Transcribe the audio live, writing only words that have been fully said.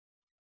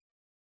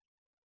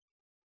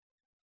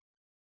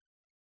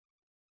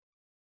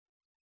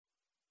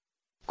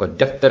ko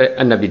deftere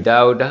annabi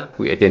Dawuda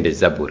wi'etende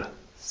Zabura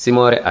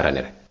simore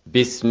aranere.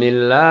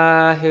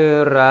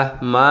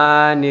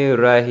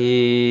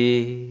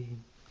 Bismillahirrahmanirrahim.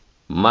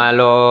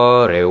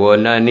 Malore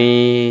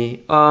wonani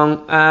on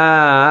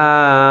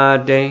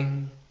aden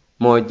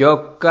mo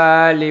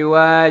jokkali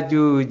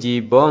wajuji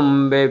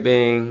bombe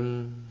ben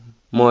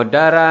mo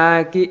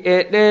daraki e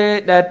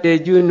ɗeɗate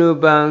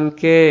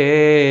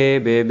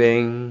junubankeɓe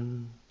ben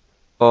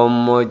on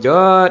mo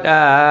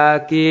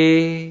joɗaki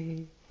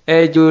e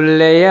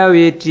julle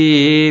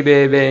yawitiɓe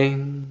ben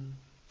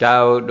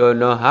tawɗo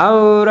no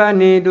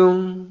hawrani ɗum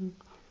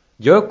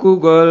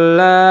jokkugol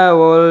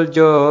laawol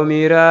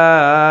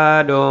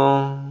jomiraɗo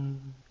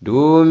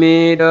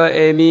duumiɗo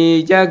e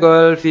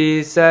miijagol fi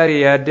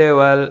sariya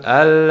dewal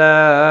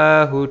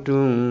Allahu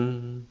tun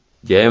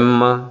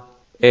jemma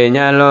e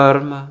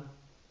ñalorma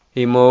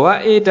himo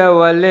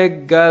wa'itawa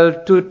leggal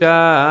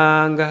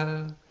tutangal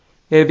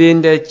e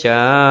binde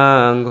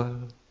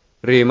cangol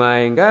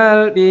rimaygal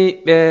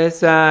ɓiɓɓe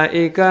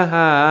sa'ika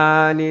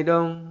hani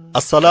ɗon.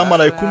 Assalamu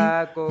alaikum.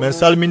 Men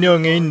salmini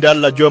on e inde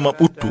Allah joma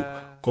ɓuttu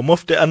ko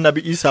mofte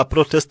annabi Isa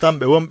protestant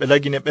ɓe wonɓe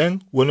lagine ɓen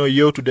wono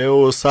yewtude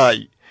o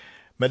sa'i.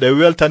 Meɗen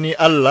weltani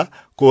Allah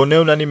ko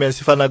newnani men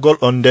sifanagol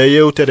on nde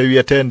yewtere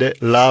wi'etende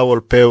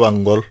laawol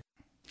pewangol.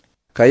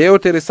 Ka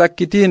yewtere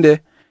sakkitinde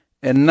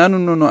en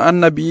nanuno no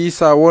annabi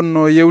Isa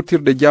wonno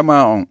yewtirde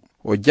jama on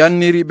o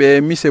janniri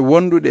ɓe mise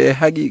wondude e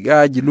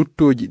haqiqaji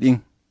luttoji ɗin.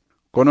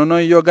 Kono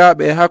non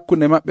yogaɓe e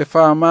hakkunde maɓɓe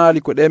faamaali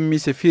ko ɗen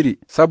mise firi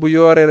sabu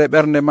yorere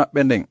ɓernde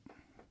maɓɓe nden.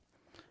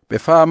 Ɓe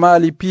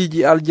faamaali piiji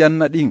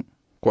aljanna ɗin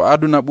ko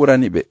aduna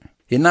ɓurani ɓe.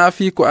 Hina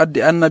fi ko addi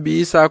annabi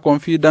Isa kon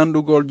fi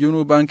dandugol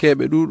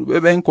junubankeɓe ɗuɗuɓe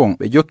ɓen kon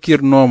ɓe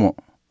jokkirnomo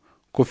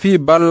ko fi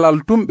ballal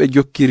tum ɓe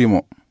jokkirimo.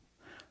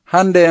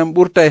 Hande en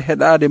ɓurtay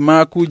heɗade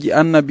maakuji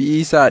annabi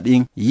Isa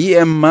ɗin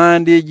yi'en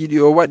maandeji ɗi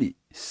o waɗi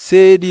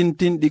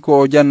seedintinɗi ko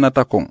o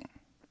jannata kon.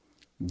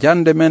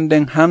 Jande men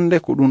nden hande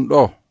ko ɗum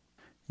ɗo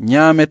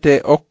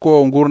Nyaametee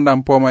Okkoowo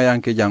Ngurndan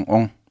pomayanke jang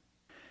on.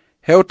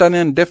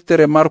 Hewtanen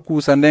deftere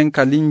Markusa nden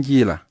ka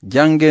Linjiila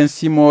jangen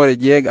simore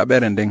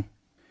jeegaɓere nden.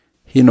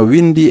 Hino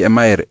windi e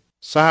mayre.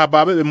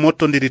 Sahabaɓe ɓe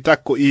mottondiri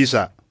takko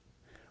Isa.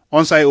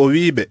 On say o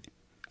wiiɓe,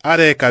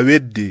 are ka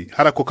weddi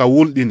hara ko ka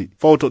wulɗini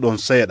fawto ɗon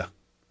seeɗa.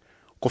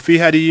 Ko fi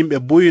hadi yimɓe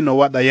buyi no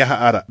waɗa yaha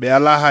ara ɓe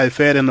ala hay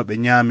feere no ɓe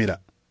ñaamira.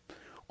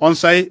 On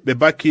say ɓe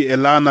bakki e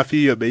laana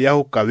fiyo ɓe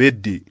yahu ka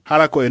weddi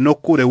hara ko e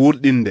nokkure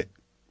wulɗinde.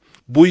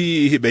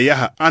 Buyi hiɓe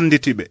yaha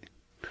anditiɓe.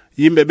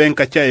 Yimɓe ɓen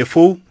kacca e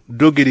fow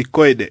dogiri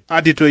koyɗe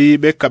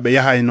aditoyiɓe ka ɓe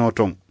yahayno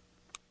ton.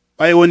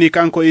 Ɓay woni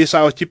kanko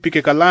Isa o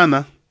cippike ka laana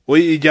o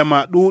yi'i jama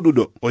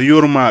ɗuɗuɗo o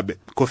yurmaɓe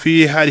ko fi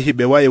hari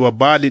hiɓe wayi wa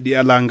baali ɗi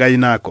ala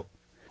ngaynaako.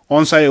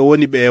 On say o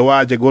woni ɓe e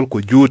waajegol ko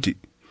juuti.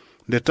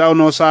 Nde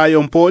tawno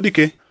saayon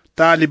pooɗike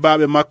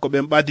taalibaɓe makko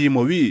ɓen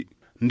ɓadimo wi'i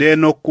nde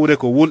nokkure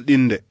ko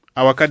wulɗinde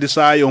awa kadi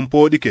saayon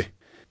pooɗike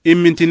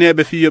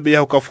immintineɓe fiyoɓe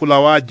yahu ka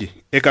fulawaji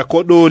e ka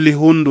koɗoli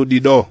hunduɗi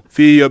ɗo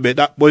fiyoɓe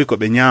ɗaɓɓoy ko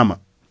ɓe ñaama.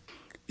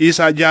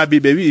 Isa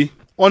jaabiɓe wi'i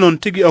onon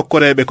tigi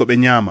okkoreɓe ko ɓe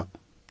ñaama.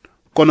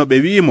 Kono ɓe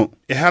wi'imo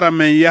e hara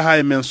men yaha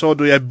e men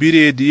soodoya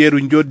bireedi yeru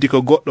joddi ko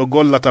goɗɗo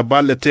gollata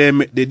balɗe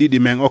 200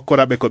 men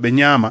okkoraɓe ko ɓe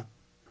ñaama.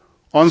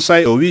 On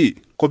say o wi'i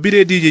ko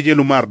bireediji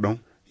jelu marɗon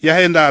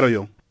yahe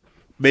ndaaroyon.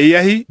 Ɓe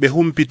yahi ɓe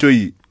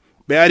humpitoyi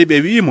ɓe ari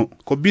ɓe wi'imo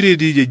ko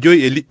bireediji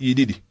 5 e liƴƴi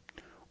 2.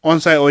 On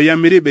say o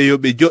yamiriɓe yo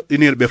ɓe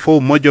joɗɗinirɓe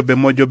fof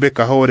mojobe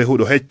ka hoore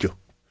huɗo hecco.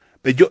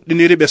 Ɓe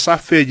joɗɗiniriɓe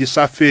saffeeji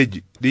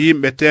ɗi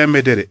yimɓe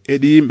 100 e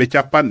ɗi yimɓe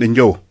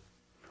 50.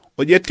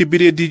 O ƴetti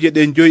bireedije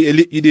ɗen 5 e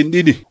liƴƴi ɗin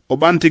 2 o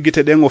ɓanti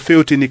gite ɗen o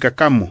fewtini ka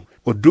kammo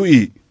o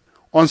du'i.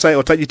 On say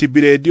o taƴiti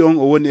bireedi on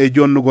o woni e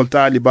jonnugol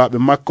taalibaɓe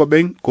makko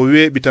ɓen ko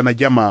weeɓitana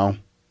jama on.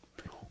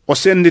 O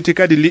senditi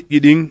kadi liƴƴi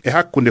ɗin e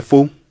hakkunde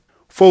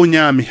fow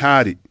ñaami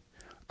haari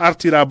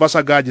artira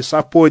basagaji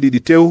 12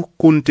 tew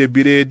kunte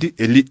bireedi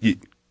e liƴƴi.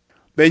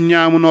 Ɓen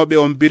ñaamunoɓe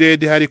on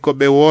bireedi hari ko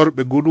ɓe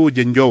worɓe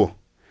guluuje 9.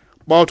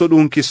 Ɓawto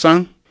ɗum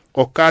kisan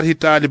o karhi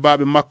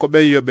taalibaɓe makko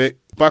ɓen yo ɓe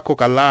bakko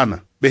ka laana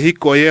ɓe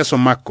hikko yeeso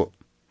makko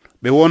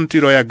ɓe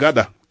wontiroya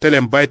gaɗa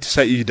telen bayti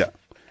sa'iida.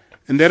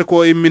 Nder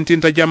ko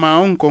immintinta jama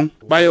on kon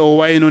ɓay o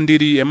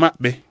waynodiri e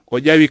maɓɓe o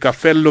ƴawi ka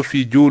fello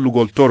fi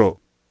juulugol toro.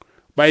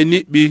 Ɓay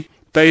niɓɓi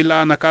tawi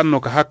laana kanno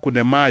ka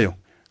hakkunde maayo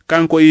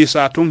kanko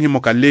Isa tun himo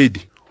ka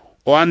leydi.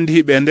 O andi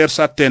hiɓe nder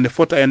sattende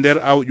fota e nder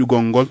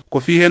awƴugol ngol ko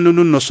fi hendu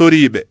nun no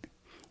soriɓe.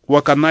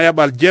 Waka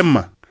nayaɓal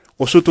jemma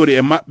o sutori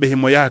e maɓɓe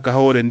himo yaha ka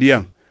hoore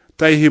ndiyam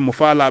tawi himo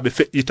faalaɓe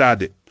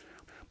feƴƴitade.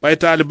 Ɓay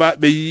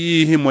taalibaɓe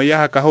yii himo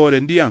yaha ka hoore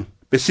ndiyam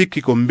ɓe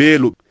sikki ko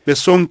mbeelu ɓe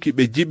sonki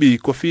ɓe jiɓi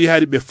ko fi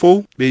hari ɓe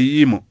fow ɓe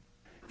yi'imo.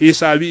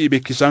 Isa wi'i ɓe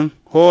kisan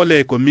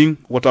hoole ko min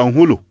wota on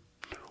hulu.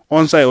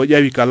 On say o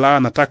ƴawi ka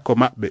laana takko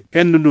maɓɓe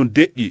hendu ndun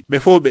deƴƴi ɓe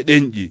fow ɓe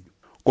ɗenƴi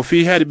ko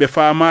fi hari ɓe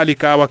faamaali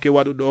kawake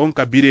waɗuɗo on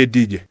ka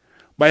bireedije.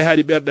 Ɓay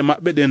hari ɓerɗe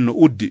maɓɓe ɗen no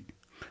uddi.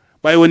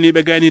 Ɓay woni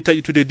ɓe gayni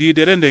taƴitude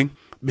diidere nden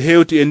ɓe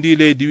hewti e ndi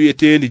leydi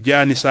wi'etendi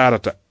jaani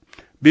sarata.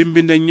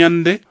 Bimbinde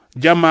nyande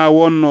jama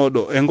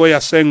wonnoɗo e ngoya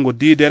sengo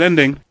diidere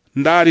nden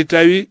ndaari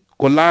tawi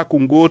ko laaku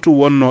gootu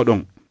wonno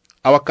ɗon.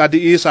 awa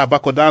kadi isa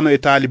bako dano e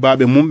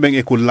taalibaɓe mumɓen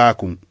e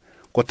kullakun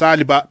ko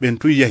taalibaɓen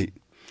tun yahi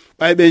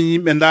ɓayɓen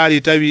yimɓe ndaari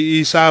tawi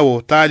isa wo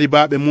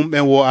taalibaɓe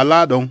mumɓen wo ala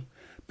ɗon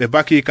ɓe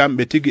baki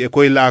kamɓe tigi e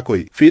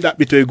koylakoy fi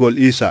ɗaɓɓitoygol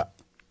isa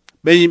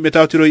ɓen yimɓe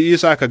tawtiroy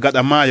isa ka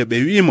gaɗa maayo ɓe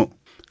wi'imo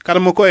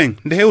karmoko en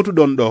nde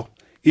hewtuɗon ɗo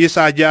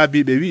isa jaabi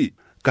ɓe wi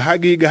ka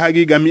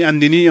haqiqa mi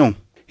andini on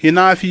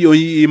hina fi on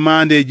yi'i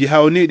mandeji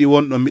hawniɗi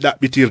wonɗo mi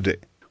ɗaɓɓitirde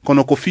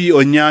kono ko fi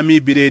on ñaami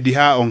bireedi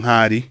ha on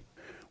haari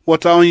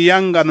wota on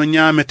yanga no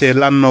ñaamete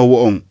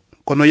lannowo on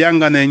kono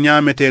yangane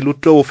ñaamete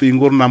luttowo fi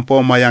ngurnan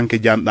pomayanke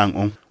janɗan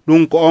on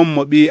ɗum ko on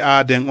mo ɓi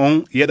aaden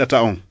on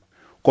yeɗata on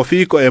ko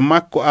fi ko e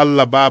makko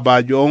Allah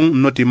babajo on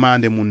noti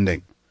mande mum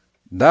nden.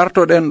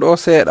 dartoɗen ɗo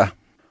seeɗa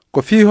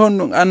ko fi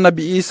honɗum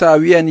annabi isa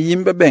wiyani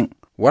yimɓe ɓen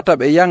wata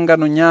ɓe yanga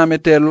no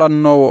ñaamete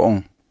lannowo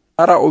on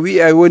ara o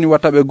wi'ay woni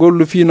wata ɓe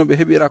gollu fi no ɓe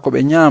heɓira ko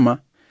ɓe ñaama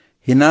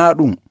hina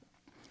ɗum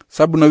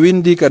sabu no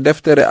windi ka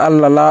deftere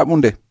Allah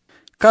laaɓunde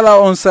kala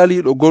on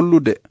saliɗo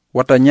gollude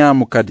wata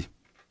ñaamu kadi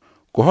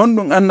ko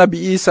honɗum annabi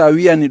isa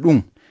wiyani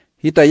ɗum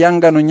hita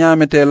yanga no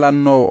ñaamete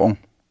lannowo on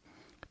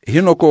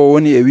hino ko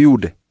woni e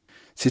wiwde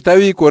si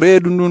tawi ko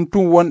reedu ndun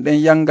tun wonɗen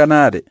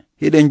yanganade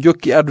hiɗen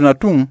jokki aduna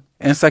tun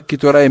en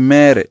sakkitoray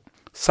meere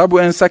sabu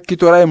en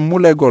sakkitoray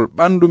mulegol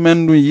ɓandu men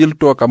ndun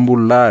yilto ka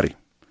mbullaari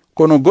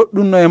kono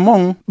goɗɗum no e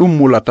mon ɗum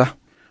mulata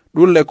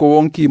ɗulle ko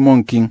wonki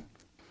monkin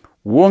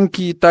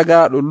wonki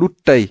tagaɗo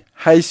luttay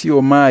haysi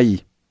o maayi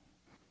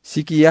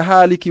siki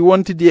yahaaliki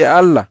wontidi e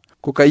Allah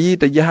ko ka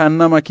yiita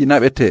jahannama ki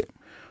naɓete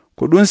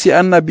ko ɗum si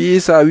annabi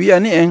isa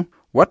wi'ani en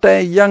watta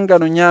en yanga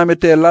no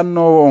ñaamete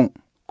lannowo on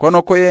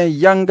kono ko en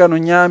yanga no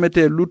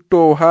ñaamete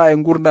luttowo ha e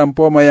ngurdan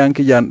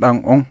pomayanki janɗan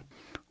on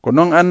ko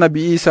non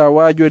annabi isa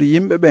waajori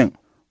yimɓe ɓen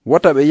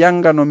wata ɓe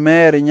yanga no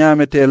meere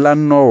ñaamete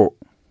lannowo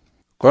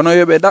kono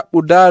yo ɓe ɗaɓɓu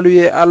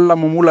daaluye Allah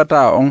mo mulata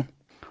on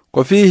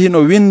ko fi hino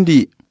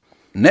windi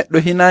neɗɗo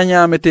hina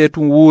ñaamete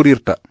tun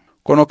wuurirta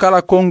kono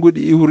kala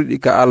konguɗi iwriɗi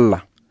ka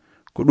Allah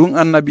ko ɗum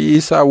annabi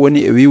isa woni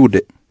e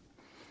wiwde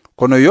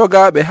kono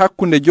yogaɓe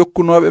hakkunde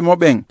jokkunoɓe mo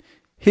ɓen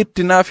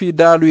hittina fi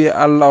daaluye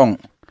Allah on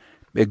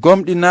ɓe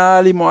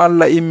gomɗinaali mo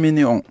Allah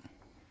immini on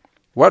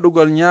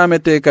waɗugol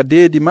ñaamete ka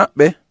deedi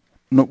maɓɓe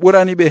no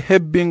ɓurani ɓe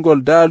hebbingol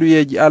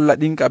daaluyeji Allah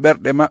ɗin ka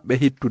ɓerɗe maɓɓe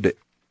hittude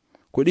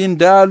ko ɗin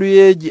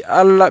daaluyeji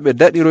Allah ɓe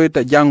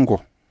daɗiroyta jango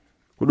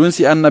ko ɗum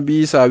si annabi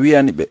isa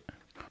wiyani ɓe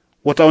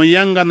wota on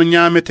yanga no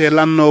ñaamete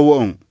lannowo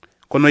on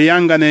kono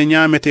yangane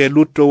ñaamete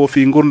luttowo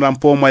fi ngurdan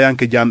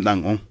pomayanke janɗan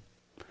on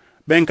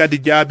ɓen kadi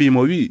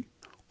jaabimo wi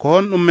ko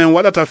honɗum men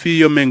waɗata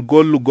fiyo men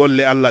gollu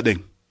golle Allah ɗen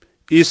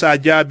isa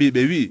jaabi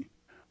ɓe wi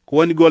ko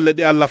woni golle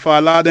ɗe Allah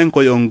faalaɗen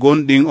koye on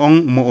gonɗin on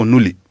mo o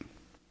nuli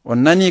on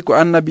nani ko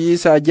annabi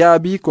isa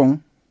jaabi kon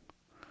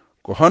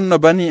ko honno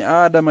bani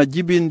adama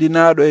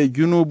jibindinaɗo e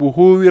junubu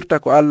huwirta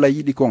ko Allah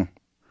yiɗi kon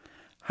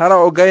hara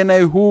o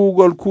gaynay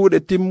huwugol kuuɗe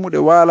timmuɗe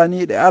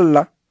walaniɗe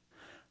Allah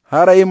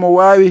hara imo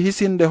wawi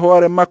hisinde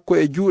hoore makko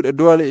e juuɗe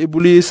doole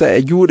iblisa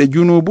e juuɗe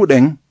junubu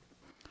ɗen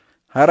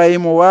hara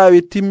imo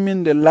wawi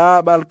timminde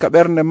laaɓal ka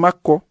ɓernde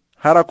makko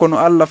hara kono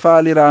Allah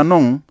faalira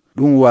non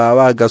ɗum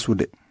wawa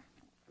gasude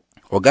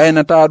o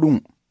gaynata ɗum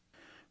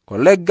ko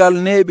leggal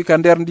neeɓi ka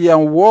nder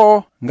ndiyam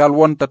woo ngal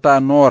wontata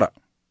noora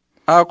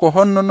ko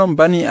honno non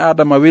bani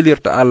adama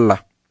welirta Allah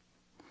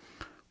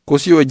ko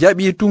si o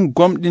jaɓi tun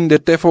gomɗinde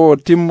tefowo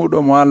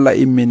timmuɗo mo Allah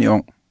immini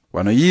on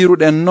wano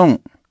yiruɗen non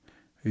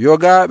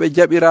yogaɓe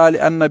jaɓirali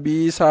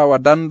annabi isa wa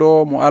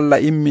dando mo Allah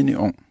immini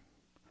on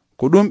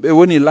ko ɗum ɓe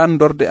woni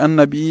landorde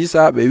annabi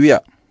isa ɓe wi'a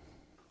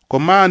ko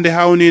maande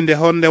hawninde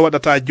honde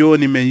waɗata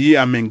joni men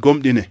yi'a men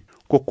gomɗine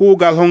ko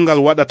kuugal hongal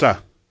waɗata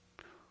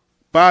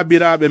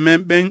paabiraɓe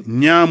men ɓen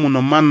ñaamu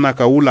no manna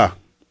ka wula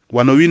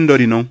wano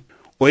windori non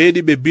o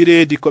yeɗi ɓe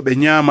bireedi ko ɓe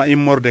ñaama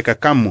immorde ka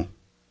kammu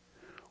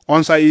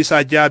on sa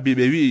isa jaabi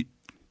ɓe wi'i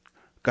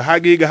ka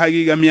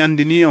haqiqa mi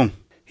andini on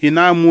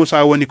hina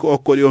Musa woni ko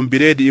okkoɗi on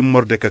bireedi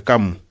immorde ka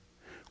kammu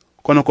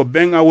kono ko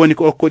ben a woni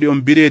ko okkoɗi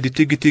on bireedi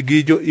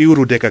tigi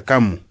iwrude ka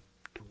kammu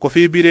ko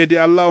fi bireedi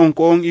Allah on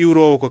ko on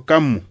iwrowo ko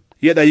kammu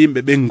yeɗa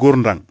yimɓe ɓen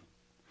ngurndan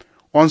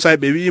on say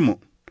ɓe wi'imo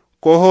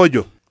ko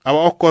hoojo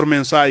awa okkor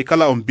men sa'i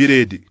kala on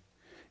bireedi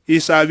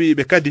isa wi'i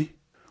ɓe kadi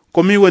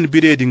ko mi woni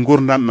bireedi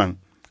ngurndan ɗan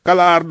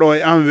kala arɗo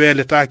e an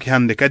weeletaaki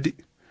hande kadi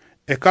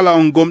e kala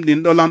on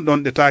gomɗin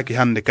ɗolanɗon ɗe taaki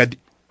hande kadi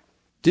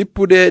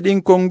tippude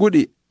ɗin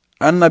konguɗi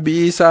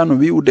annabi isa no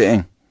wi'ude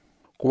en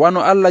ko wano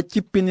Allah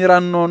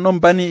cippiniranno non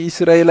bani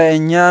Israila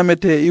en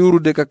ñaamete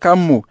iwrude ka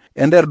kammu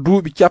e nder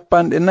duuɓi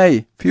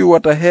 40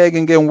 fiwata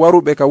heege ngen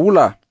waruɓe ka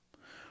wula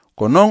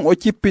ko non o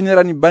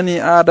cippinirani bani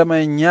adama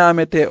en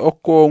ñaamete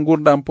okkowo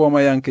ngurdan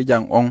pomayanke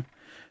jang on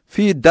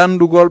fi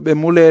dandugol ɓe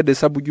mulede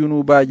sabu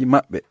junubaji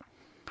maɓɓe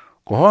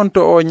ko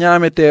honto o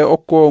ñaamete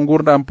okkowo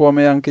ngurdan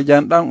pomayanke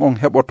jang ɗan on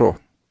heɓoto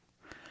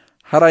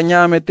hara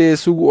ñaamete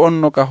sugu on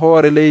no ka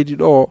hoore leydi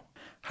ɗo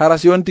hara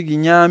si on tigi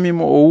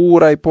ñaamimo o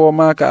wuuray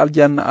pomaka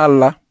aljanna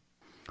Allah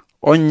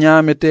on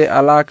ñaamete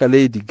alaka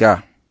leydi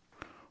ga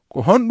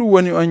ko honɗum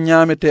woni on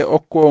ñaamete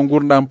okkowo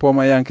ngurdan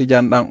pomayanke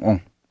janɗan on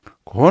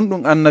ko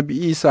honɗum annabi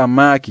isa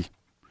maaki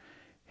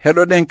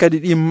heɗoɗen kadi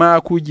ɗi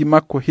maakuji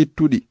makko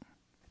hettuɗi.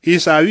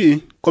 Isa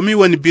wi'i, komi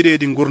woni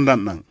bireedi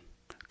ngurdan ɗan.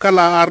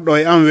 Kala arɗo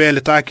e an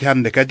weeletaaki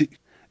hande kadi,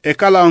 e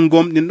kala on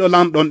gomɗinɗo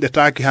lanɗon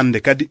ɗetaaki hande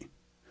kadi.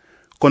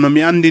 Kono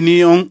mi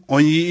andini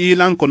on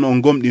yi'ilan kono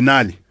on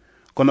gomɗinaali.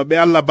 Kono ɓe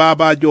Allah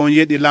baabajo on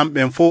yeɗi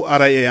lamɓen fof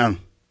ara e an.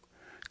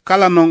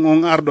 Kala non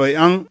on arɗo e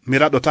an mi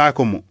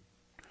raɗotaako mo.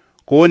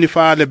 Ko woni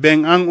faale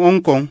ben an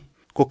on kon,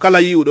 ko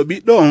kala yi'uɗo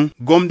ɓiɗɗo on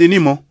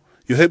gomɗinimo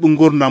yo heɓu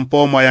ngurdan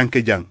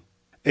pomoyanke jang.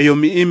 E yo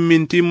mi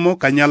immintimmo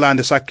ka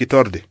nyalande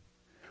sakkitorde.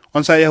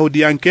 On sa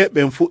yahudiyanke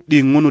ɓen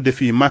fuɗɗi ŋunude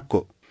fi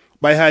makko.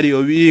 Ɓay hari o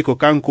wi'i ko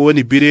kanko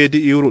woni bireedi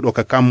iwruɗo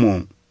ka kammu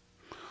on.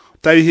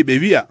 Tawi hiɓe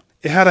wi'a,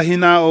 e hara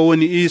hina o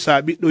woni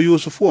Isa ɓiɗɗo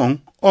Yusufu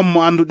on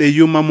mo anduɗe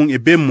yumma mum e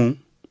bemmum.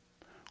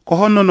 Ko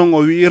honno non o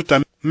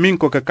wi'irta min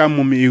ko ka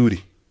kammu mi iwri.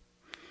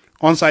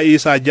 On sa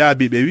Isa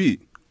jaabi ɓe wi'i,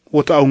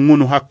 woto on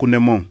ŋunu hakkunde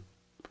mon.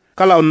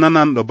 Kala on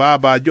nananɗo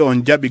baabajo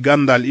on jaɓi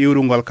gandal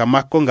iwrugol ka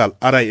makko ngal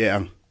aray e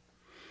an.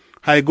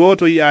 Hay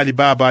gooto yi'ali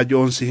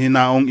baabajo on si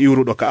hina on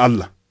iwruɗo ka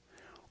Allah.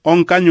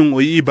 On kañum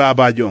o yi'i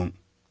baabajo on.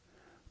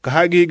 Ka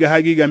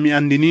haqiqa mi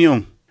andini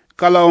on,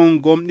 kala on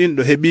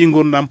gomɗinɗo heɓi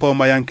ngurdan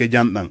pomayanke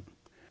janɗan.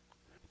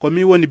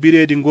 Komi woni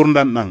bireedi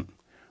ngurdan ɗan,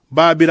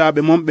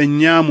 baabiraɓe mon ɓe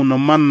ñaamu no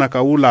manna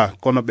ka wula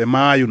kono ɓe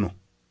maayuno.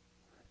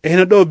 E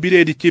heno ɗo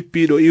bireedi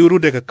cippiɗo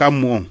iwrude ka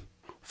kammu on,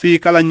 fii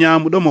kala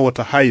ñaamuɗo mo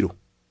wota hayru.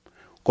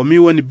 Komi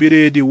woni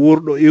bireedi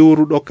wurɗo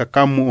iwruɗo ka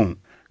kammu on,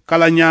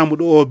 kala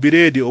ñaamuɗo o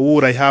bireedi o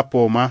wuuray haa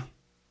pooma.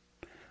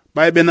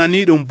 Ɓayɓe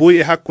nani ɗum buy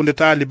e hakkunde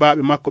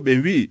taalibaɓe makko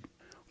ɓe wi'i,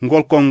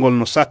 ngol konngol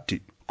no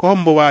satti, ko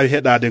hombo waawi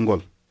heɗaade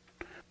ngol.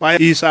 Ɓay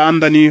Isa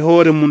andani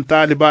hoore mum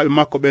taalibaɓe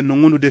makko ɓen no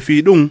ŋunude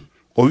fii ɗum,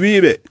 o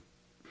wi'iɓe,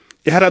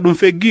 e hara ɗum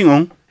feggi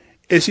on,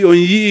 e si on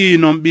yi'i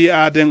non ɓi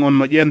aaden on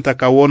no ƴenta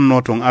ka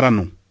wonno ton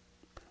aranum.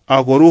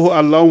 Aw ko ruuhu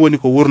Allah on woni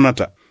ko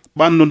wurnata,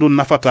 ɓandu ndun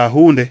nafata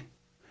huunde.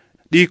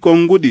 Ɗi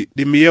konguɗi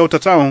ɗi mi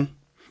yewtata on,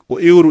 ko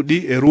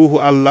iwruɗi e ruuhu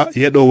Allah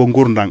yeɗowo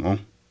ngurdan on.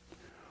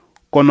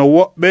 Kono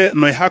woɓɓe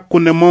noye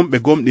hakkunde mon ɓe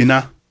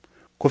gomɗina,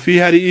 ko fi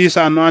hari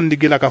Isa no andi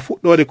gila ka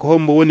fuɗɗode ko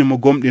hombo woni mo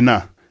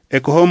gomɗina, e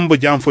ko hombo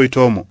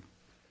janfoytomo.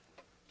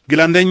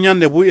 Gila nden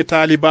ñande buy e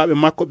taalibaɓe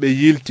makko ɓe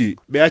yilti,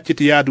 ɓe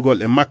acciti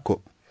yaadugol e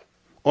makko.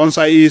 On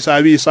sa Isa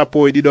wi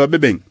 12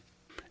 ɓen,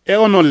 e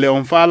onolle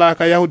on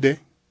faalaka yahude.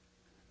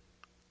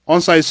 On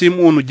sa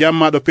Simunu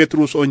jammaɗo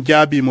Petrus on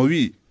jaabimo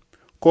wi,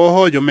 ko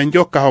hojo men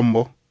jokka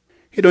hombo,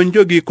 hiɗon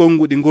jogi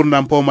konguɗi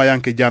ngurdan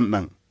pomayanke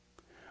janɗan.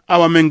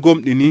 Awa men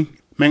gomɗini,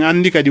 men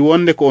andi kadi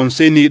wonde ko on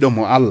seniɗo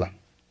mo Allah.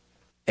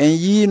 En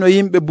yiino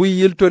yimɓe buy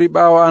yiltori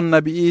ɓaawo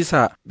annabi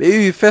Isa, ɓe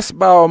wi'i fes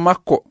ɓaawo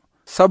makko,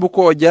 sabu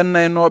ko o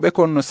jannaynoɓe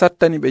kon no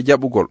sattani ɓe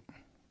jaɓugol.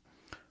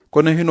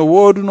 Kono hino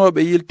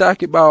woodunoɓe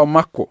yiltaaki ɓaawo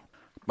makko,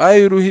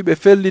 ɓayru hiɓe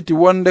felliti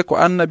wonde ko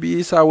annabi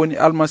Isa woni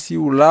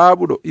almasihu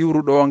laaɓuɗo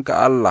iwruɗo on ka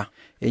Allah,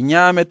 e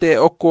Nyaametee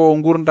Okkoowo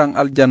ngurdan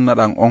aljanna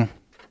ɗan on.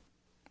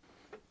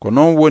 Ko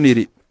non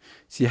woniri,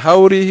 si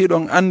hawri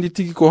hiɗon andi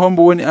tigi ko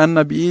hombo woni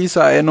annabi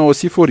Isa e no o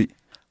sifori,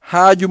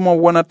 haaju mon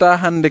wonata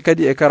hande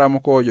kadi e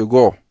karamokojo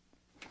goo.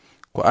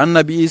 Ko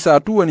annabi Isa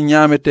tu woni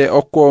Nyaametee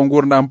Okkoowo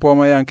ngurdan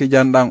pomayanke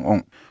janɗan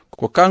on,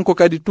 ko kanko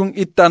kadi tun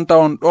ittanta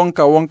on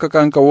ɗonka wonka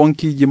kanka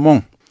wonkiji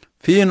mon,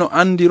 fiino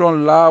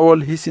andiron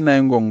laawol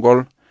hisinaygol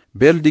ngol,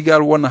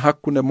 beldigal wona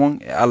hakkunde mon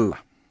e Allah.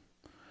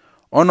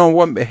 Onon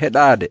wonɓe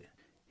heɗaade,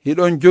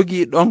 hiɗon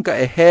jogii ɗonka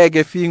e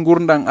heege fii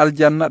ngurdan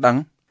aljanna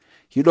ɗan,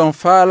 hiɗon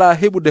faala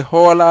heɓude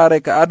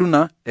hoolaare ka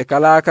aduna e ka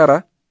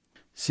laakara.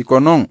 Siko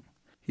non,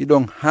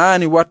 hiɗon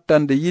haani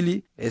wattande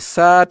yili e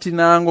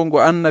saatinaango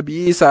ngo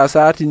annabi Isa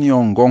saatini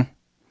on ngon.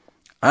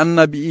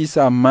 Annabi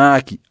Isa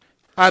maaki.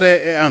 Are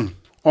e an,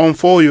 on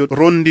fof yo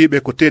rondiɓe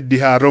ko teddi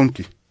haa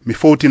ronki, mi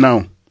fowtina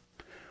on.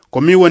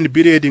 Ko mi woni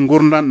bireedi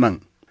ngurdan ɗan,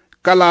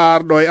 kala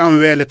arɗo e an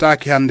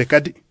weeletaaki hande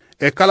kadi,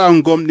 e kala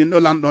on gomɗinɗo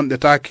lanɗon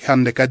ɗetaaki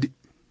hande kadi.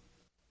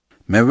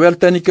 Men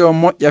weltanike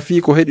on moƴƴa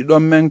fii ko heɗi ɗon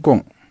men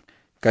kon.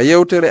 Ka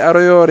yewtere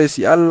aroyore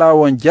si Allah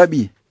won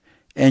jaɓi,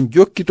 en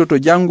jokkitoto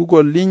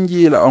jangugol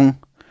linjiila on,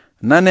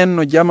 nanen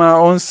no jama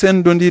on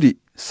sendondiri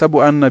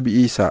sabu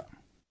annabi Isa.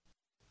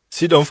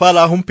 Siɗon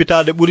faala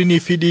humpitaade ɓurini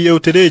fiɗi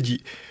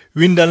yewtereji,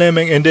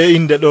 windanemen e nde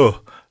inde ɗo,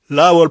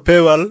 laawol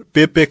peewal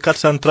BP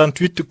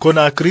 438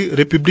 Conakry,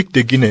 République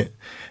de Guinée.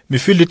 Mi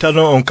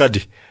fillitano on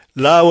kadi,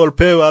 laawol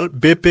peewal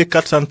BP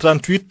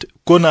 438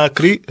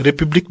 Conakry,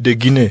 République de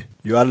Guinée.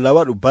 Yo Allah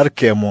waɗu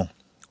barke mon,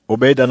 o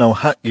ɓeydanon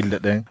haqqille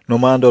ɗen no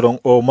mandoron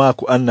o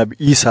maaku annabi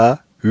Isa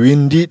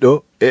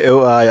windiɗo e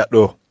o aya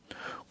ɗo.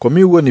 Ko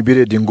min woni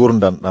bireedi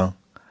ngurdan ɗan,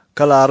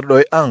 kala arɗo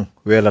e an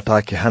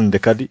welataake hande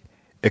kadi,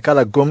 e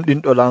kala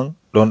gomɗinɗo lan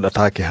ɗon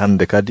ɗataake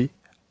hande kadi.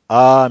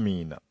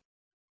 Amina.